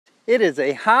It is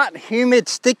a hot, humid,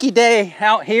 sticky day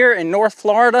out here in North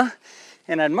Florida,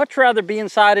 and I'd much rather be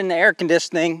inside in the air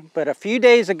conditioning. But a few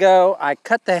days ago, I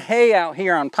cut the hay out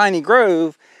here on Piney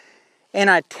Grove, and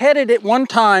I tedded it one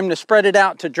time to spread it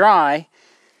out to dry.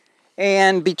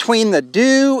 And between the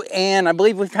dew and I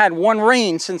believe we've had one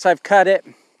rain since I've cut it,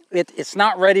 it's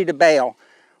not ready to bale.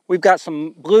 We've got some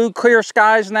blue, clear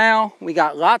skies now. We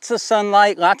got lots of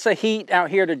sunlight, lots of heat out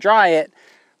here to dry it.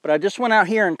 But I just went out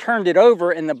here and turned it over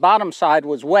and the bottom side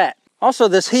was wet. Also,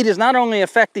 this heat is not only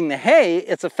affecting the hay,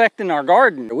 it's affecting our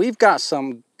garden. We've got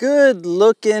some good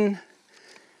looking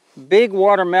big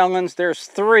watermelons. There's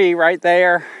 3 right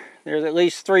there. There's at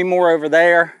least 3 more over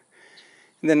there.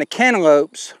 And then the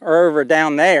cantaloupes are over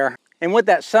down there. And what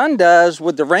that sun does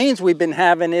with the rains we've been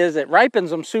having is it ripens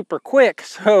them super quick.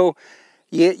 So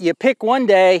you pick one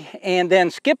day and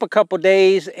then skip a couple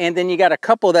days, and then you got a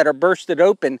couple that are bursted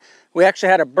open. We actually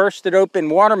had a bursted open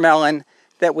watermelon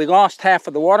that we lost half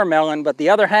of the watermelon, but the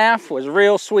other half was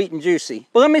real sweet and juicy.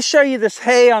 Well, let me show you this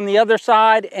hay on the other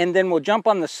side, and then we'll jump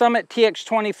on the Summit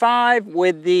TX25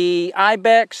 with the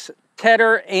IBEX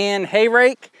tedder and hay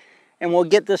rake, and we'll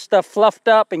get this stuff fluffed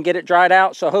up and get it dried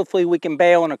out, so hopefully we can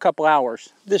bale in a couple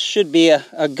hours. This should be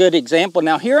a good example.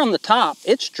 Now here on the top,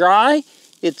 it's dry.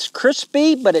 It's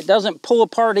crispy, but it doesn't pull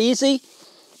apart easy.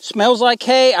 Smells like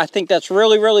hay. I think that's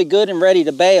really, really good and ready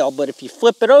to bale. But if you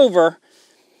flip it over,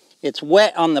 it's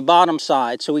wet on the bottom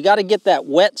side. So we got to get that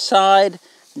wet side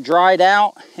dried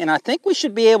out. And I think we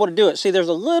should be able to do it. See, there's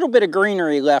a little bit of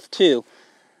greenery left too.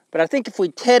 But I think if we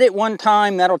ted it one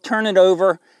time, that'll turn it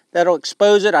over. That'll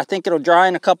expose it. I think it'll dry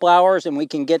in a couple hours and we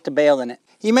can get to baling it.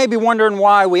 You may be wondering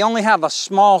why we only have a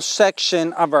small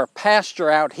section of our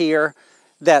pasture out here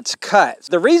that's cut.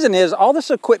 The reason is all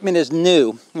this equipment is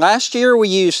new. Last year we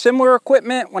used similar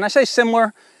equipment. When I say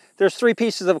similar, there's 3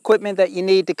 pieces of equipment that you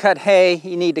need to cut hay.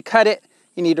 You need to cut it,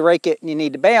 you need to rake it, and you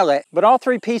need to bale it. But all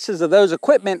 3 pieces of those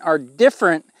equipment are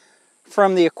different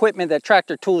from the equipment that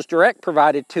Tractor Tools Direct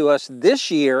provided to us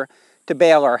this year to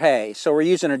bale our hay. So we're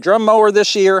using a drum mower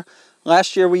this year.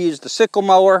 Last year we used a sickle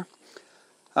mower.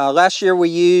 Last year we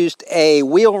used a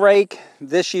wheel rake.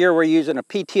 This year we're using a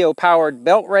PTO powered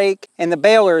belt rake, and the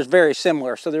baler is very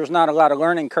similar, so there's not a lot of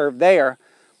learning curve there.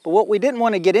 But what we didn't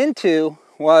want to get into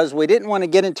was we didn't want to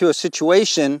get into a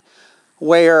situation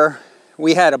where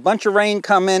we had a bunch of rain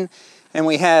coming and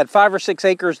we had 5 or 6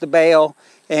 acres to bale,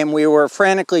 and we were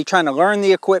frantically trying to learn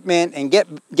the equipment and get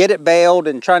it baled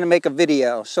and trying to make a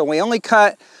video. So we only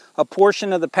cut a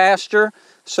portion of the pasture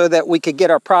so that we could get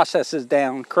our processes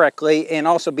down correctly and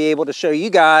also be able to show you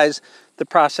guys the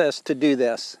process to do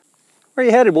this. Where are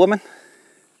you headed, woman?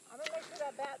 I'm gonna make sure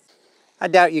that bat. I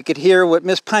doubt you could hear what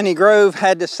Miss Piney Grove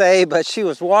had to say, but she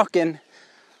was walking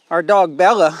our dog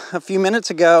Bella a few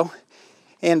minutes ago,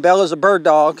 and Bella's a bird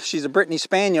dog. She's a Brittany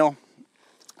Spaniel,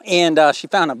 and she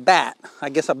found a bat, I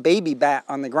guess a baby bat,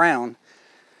 on the ground.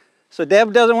 So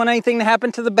Deb doesn't want anything to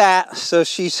happen to the bat, so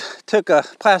she's took a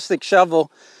plastic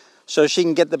shovel so she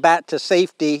can get the bat to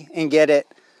safety and get it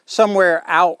somewhere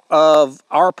out of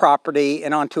our property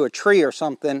and onto a tree or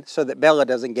something so that Bella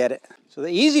doesn't get it. So the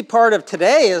easy part of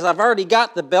today is I've already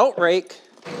got the belt rake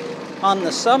on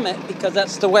the Summit because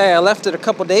that's the way I left it a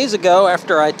couple days ago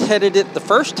after I tedded it the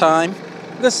first time.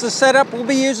 This is the setup we'll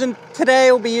be using today.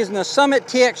 We'll be using the Summit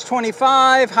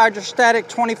TX25 hydrostatic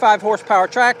 25 horsepower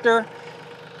tractor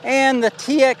and the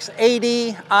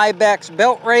TX80 IBEX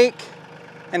belt rake.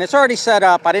 And it's already set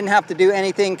up. I didn't have to do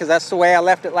anything because that's the way I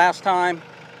left it last time.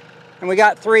 And we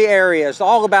got 3 areas,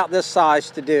 all about this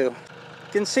size to do.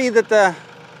 You can see that the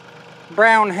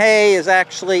brown hay is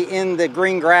actually in the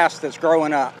green grass that's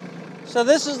growing up. So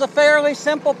this is a fairly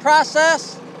simple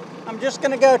process. I'm just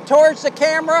gonna go towards the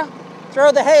camera,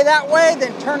 throw the hay that way,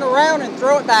 then turn around and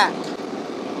throw it back.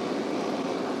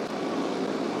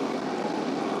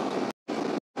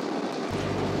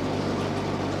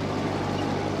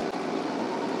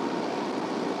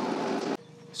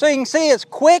 So you can see it's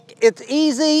quick, it's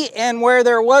easy, and where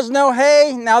there was no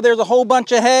hay, now there's a whole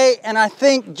bunch of hay. And I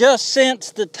think just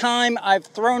since the time I've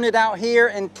thrown it out here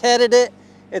and tedded it,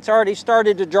 it's already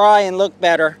started to dry and look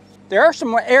better. There are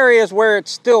some areas where it's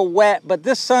still wet, but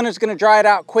this sun is gonna dry it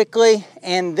out quickly.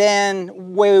 And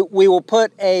then we will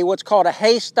put what's called a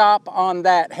hay stop on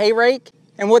that hay rake.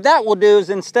 And what that will do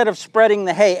is instead of spreading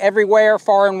the hay everywhere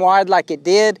far and wide like it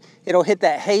did, it'll hit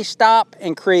that hay stop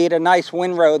and create a nice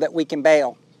windrow that we can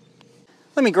bale.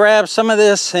 Let me grab some of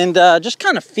this and just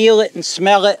kind of feel it and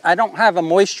smell it. I don't have a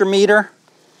moisture meter.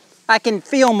 I can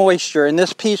feel moisture in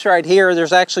this piece right here.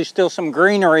 There's actually still some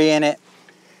greenery in it.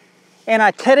 And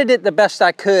I tedded it the best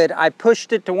I could. I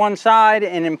pushed it to one side,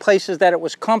 and in places that it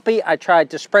was clumpy, I tried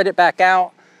to spread it back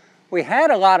out. We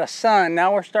had a lot of sun.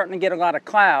 Now we're starting to get a lot of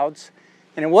clouds.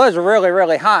 And it was really,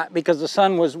 really hot because the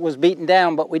sun was beating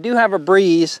down, but we do have a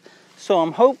breeze. So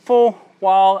I'm hopeful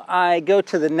while I go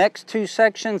to the next 2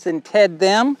 sections and ted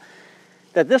them,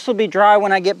 that this will be dry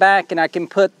when I get back and I can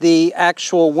put the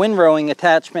actual windrowing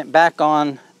attachment back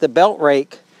on the belt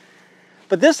rake.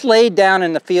 But this laid down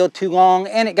in the field too long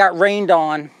and it got rained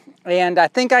on, and I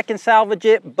think I can salvage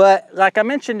it. But like I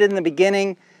mentioned in the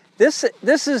beginning, this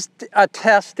is a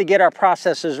test to get our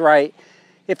processes right.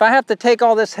 If I have to take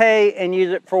all this hay and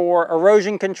use it for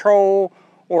erosion control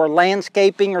or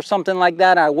landscaping or something like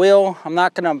that, I will. I'm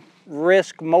not gonna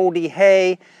risk moldy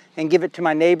hay and give it to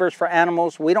my neighbors for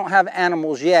animals. We don't have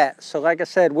animals yet. So like I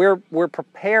said, we're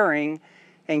preparing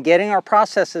and getting our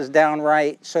processes down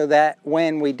right so that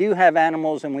when we do have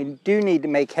animals and we do need to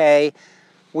make hay,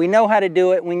 we know how to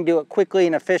do it. We can do it quickly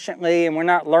and efficiently, and we're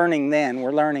not learning then,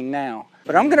 we're learning now.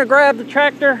 But I'm gonna grab the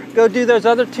tractor, go do those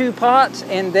other 2 plots,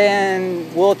 and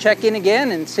then we'll check in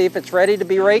again and see if it's ready to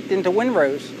be raked into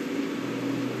windrows.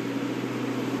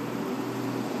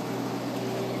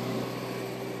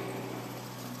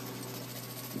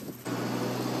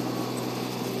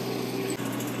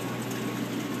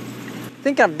 I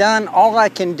think I've done all I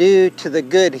can do to the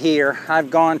good here. I've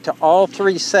gone to all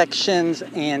 3 sections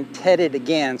and tedded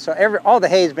again. So all the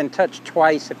hay has been touched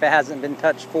twice if it hasn't been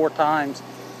touched 4 times.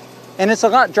 And it's a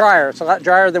lot drier. It's a lot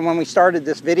drier than when we started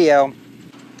this video.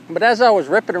 But as I was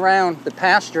ripping around the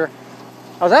pasture,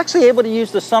 I was actually able to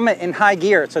use the Summit in high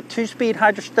gear. It's a 2-speed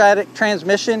hydrostatic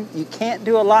transmission. You can't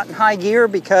do a lot in high gear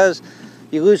because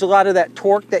you lose a lot of that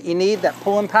torque that you need, that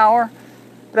pulling power.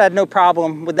 But I had no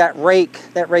problem with that rake.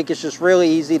 That rake is just really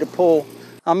easy to pull.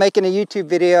 I'm making a YouTube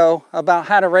video about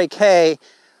how to rake hay,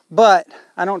 but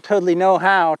I don't totally know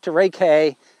how to rake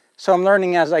hay, so I'm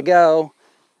learning as I go.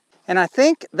 And I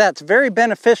think that's very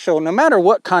beneficial no matter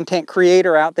what content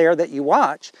creator out there that you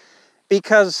watch,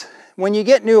 because when you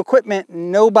get new equipment,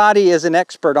 nobody is an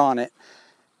expert on it.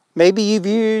 Maybe you've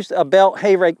used a belt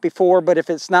hay rake before, but if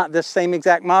it's not this same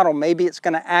exact model, maybe it's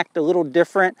going to act a little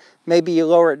different. Maybe you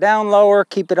lower it down lower,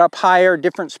 keep it up higher,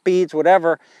 different speeds,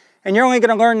 whatever. And you're only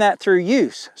going to learn that through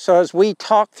use. So as we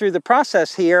talk through the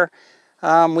process here,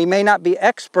 we may not be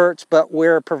experts, but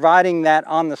we're providing that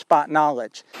on-the-spot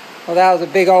knowledge. Well, that was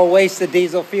a big old waste of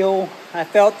diesel fuel. I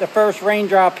felt the first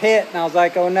raindrop hit, and I was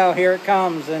like, oh no, here it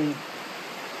comes. And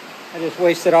I just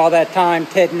wasted all that time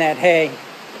tedding that hay.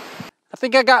 I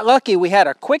think I got lucky. We had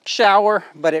a quick shower,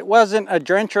 but it wasn't a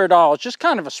drencher at all. It's just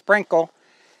kind of a sprinkle.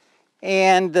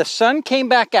 And the sun came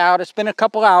back out. It's been a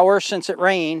couple hours since it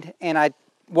rained, and I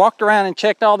walked around and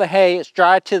checked all the hay. It's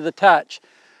dry to the touch.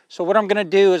 So what I'm going to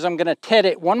do is I'm going to ted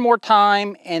it one more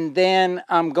time, and then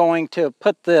I'm going to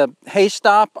put the hay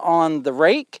stop on the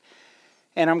rake,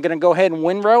 and I'm going to go ahead and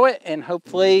windrow it, and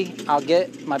hopefully I'll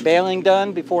get my baling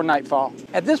done before nightfall.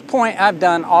 At this point, I've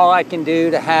done all I can do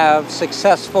to have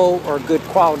successful or good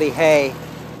quality hay.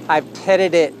 I've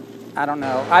tedded it, I don't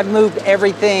know, I've moved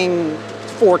everything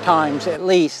 4 times at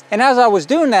least. And as I was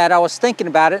doing that, I was thinking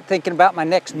about it, thinking about my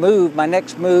next move. My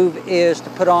next move is to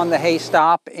put on the hay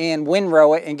stop and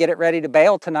windrow it and get it ready to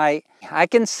bale tonight. I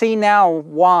can see now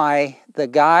why the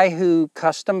guy who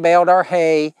custom baled our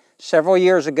hay several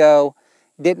years ago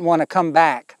didn't want to come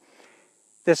back.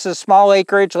 This is small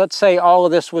acreage. Let's say all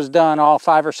of this was done, all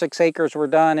 5 or 6 acres were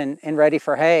done and ready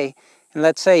for hay. And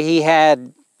let's say he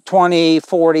had 20,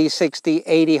 40, 60,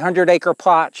 80, 100 acre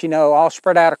plots, you know, all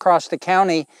spread out across the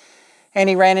county. And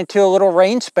he ran into a little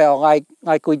rain spell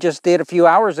like we just did a few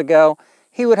hours ago.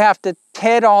 He would have to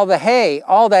ted all the hay,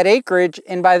 all that acreage.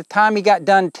 And by the time he got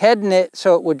done tedding it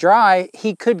so it would dry,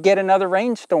 he could get another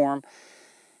rainstorm.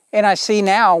 And I see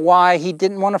now why he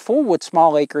didn't want to fool with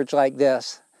small acreage like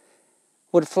this.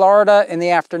 With Florida in the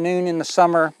afternoon in the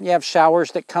summer, you have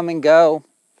showers that come and go.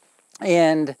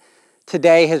 And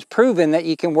today has proven that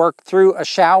you can work through a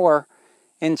shower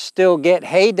and still get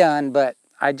hay done. But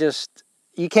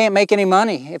you can't make any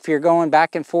money if you're going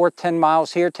back and forth 10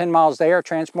 miles here, 10 miles there,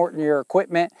 transporting your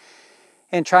equipment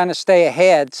and trying to stay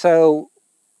ahead. So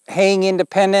haying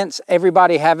independence,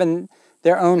 everybody having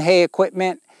their own hay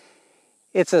equipment,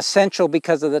 it's essential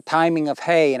because of the timing of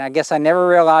hay. And I guess I never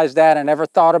realized that. I never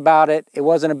thought about it. It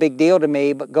wasn't a big deal to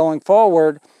me. But going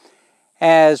forward,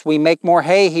 as we make more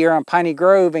hay here on Piney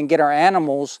Grove and get our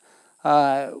animals,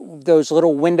 those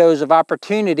little windows of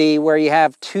opportunity where you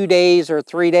have 2 days or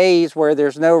 3 days where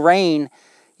there's no rain,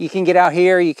 you can get out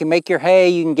here, you can make your hay,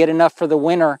 you can get enough for the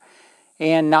winter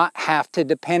and not have to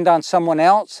depend on someone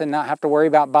else and not have to worry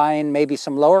about buying maybe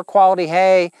some lower quality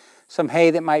hay, some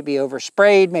hay that might be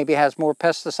oversprayed, maybe has more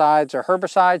pesticides or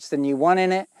herbicides than you want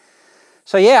in it.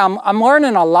 So yeah, I'm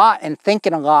learning a lot and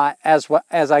thinking a lot as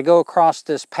I go across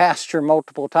this pasture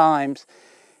multiple times.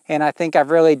 And I think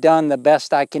I've really done the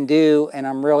best I can do, and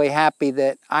I'm really happy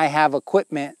that I have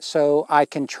equipment so I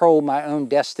control my own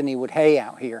destiny with hay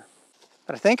out here.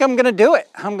 But I think I'm gonna do it.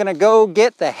 I'm gonna go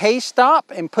get the hay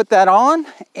stop and put that on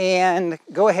and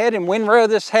go ahead and windrow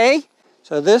this hay.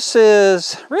 So this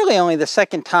is really only the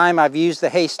second time I've used the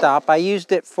hay stop. I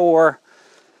used it for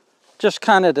just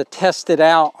kind of to test it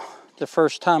out the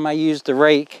first time I used the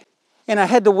rake. And I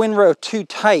had the windrow too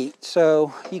tight,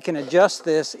 so you can adjust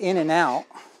this in and out,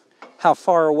 how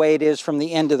far away it is from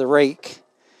the end of the rake.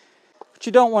 What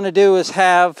you don't want to do is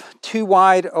have too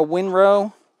wide a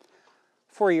windrow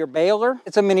for your baler.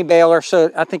 It's a mini baler,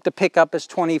 so I think the pickup is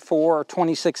 24 or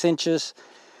 26 inches.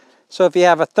 So if you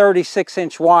have a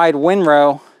 36-inch wide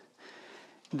windrow,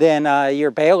 then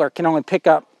your baler can only pick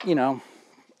up,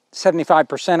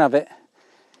 75% of it,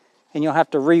 and you'll have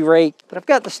to re-rake. But I've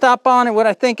got the stop on at what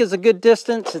I think is a good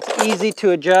distance. It's easy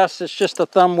to adjust. It's just a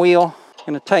thumb wheel. I'm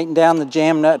going to tighten down the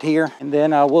jam nut here, and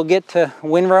then we'll get to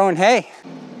windrowing hay.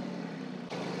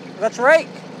 Let's rake.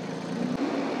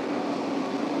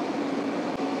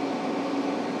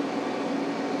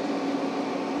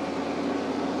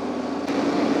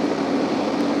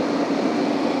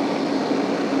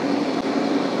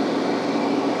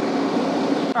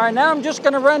 All right, now I'm just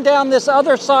going to run down this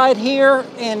other side here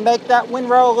and make that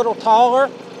windrow a little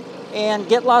taller and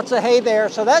get lots of hay there.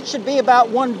 So that should be about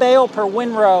 1 bale per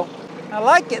windrow. I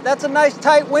like it. That's a nice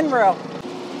tight windrow.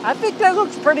 I think that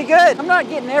looks pretty good. I'm not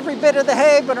getting every bit of the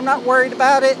hay, but I'm not worried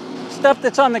about it. Stuff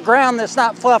that's on the ground that's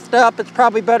not fluffed up, it's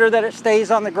probably better that it stays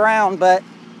on the ground, but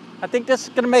I think this is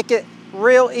going to make it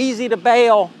real easy to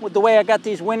bale with the way I got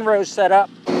these windrows set up.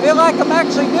 I feel like I'm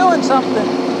actually doing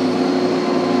something.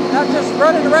 Not just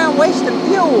running around wasting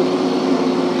fuel.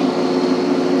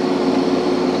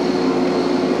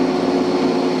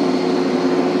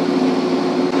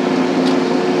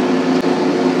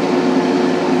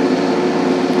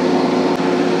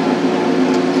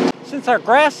 Since our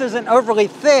grass isn't overly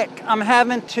thick, I'm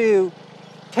having to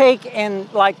take and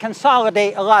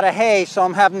consolidate a lot of hay, so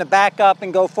I'm having to back up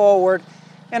and go forward.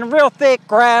 And a real thick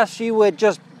grass, you would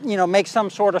just make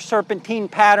some sort of serpentine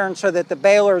pattern so that the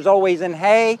baler is always in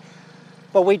hay,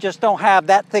 but we just don't have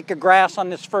that thick of grass on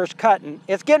this first cutting.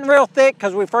 It's getting real thick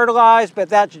because we fertilized, but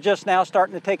that's just now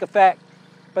starting to take effect.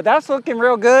 But that's looking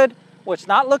real good. What's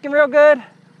not looking real good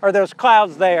are those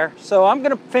clouds there. So I'm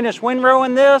gonna finish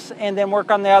windrowing this and then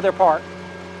work on the other part.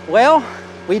 Well,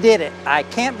 we did it. I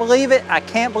can't believe it. I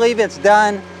can't believe it's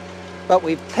done, but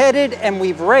we've tedded and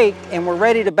we've raked and we're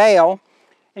ready to bale.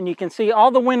 And you can see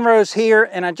all the windrows here.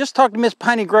 And I just talked to Miss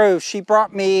Piney Grove. She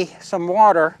brought me some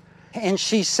water and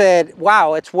she said,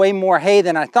 wow, it's way more hay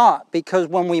than I thought, because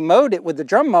when we mowed it with the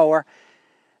drum mower,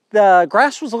 the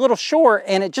grass was a little short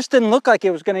and it just didn't look like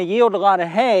it was going to yield a lot of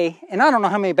hay. And I don't know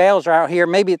how many bales are out here.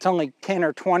 Maybe it's only 10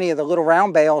 or 20 of the little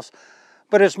round bales,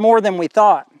 but it's more than we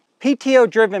thought. PTO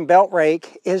driven belt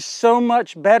rake is so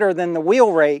much better than the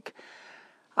wheel rake.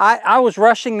 I was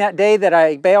rushing that day that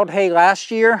I baled hay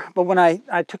last year, but when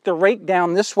I took the rake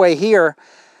down this way here,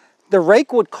 the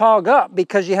rake would clog up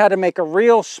because you had to make a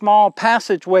real small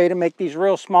passageway to make these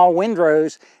real small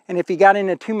windrows. And if you got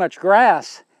into too much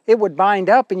grass, it would bind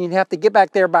up and you'd have to get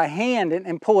back there by hand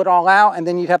and pull it all out, and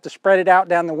then you'd have to spread it out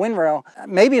down the windrow.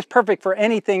 Maybe it's perfect for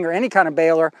anything or any kind of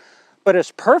baler, but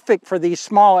it's perfect for these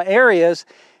small areas.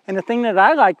 And the thing that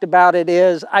I liked about it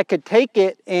is I could take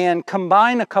it and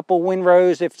combine a couple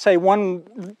windrows if, say,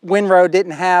 one windrow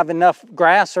didn't have enough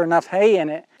grass or enough hay in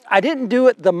it. I didn't do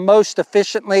it the most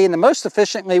efficiently, and the most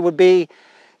efficiently would be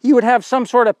you would have some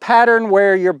sort of pattern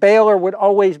where your baler would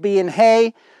always be in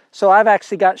hay. So I've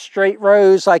actually got straight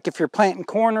rows, like if you're planting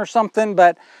corn or something,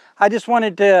 but I just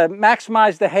wanted to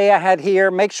maximize the hay I had here,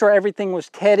 make sure everything was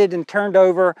tedded and turned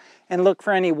over, and look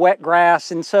for any wet grass.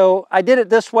 And so I did it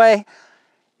this way.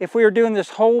 If we were doing this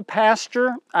whole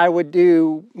pasture, I would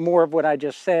do more of what I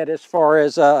just said as far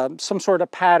as some sort of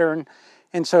pattern.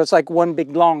 And so it's like one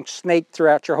big long snake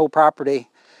throughout your whole property.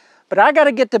 But I got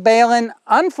to get to baling.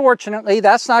 Unfortunately,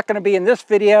 that's not going to be in this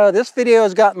video. This video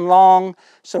has gotten long,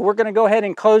 so we're going to go ahead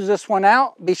and close this one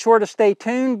out. Be sure to stay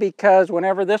tuned, because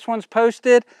whenever this one's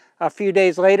posted, a few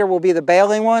days later will be the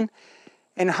baling one.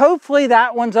 And hopefully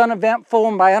that one's uneventful.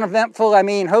 And by uneventful, I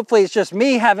mean hopefully it's just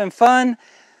me having fun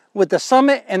with the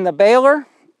Summit and the baler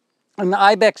and the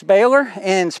IBEX baler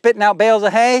and spitting out bales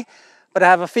of hay. But I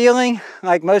have a feeling,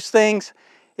 like most things,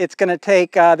 it's going to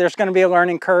take, there's going to be a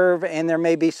learning curve and there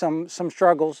may be some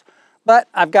struggles. But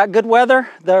I've got good weather.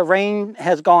 The rain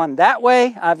has gone that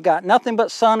way. I've got nothing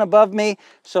but sun above me.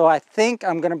 So I think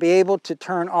I'm gonna be able to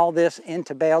turn all this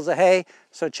into bales of hay.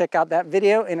 So check out that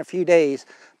video in a few days.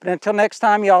 But until next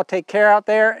time, y'all take care out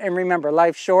there. And remember,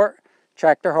 life's short,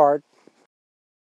 tractor hard.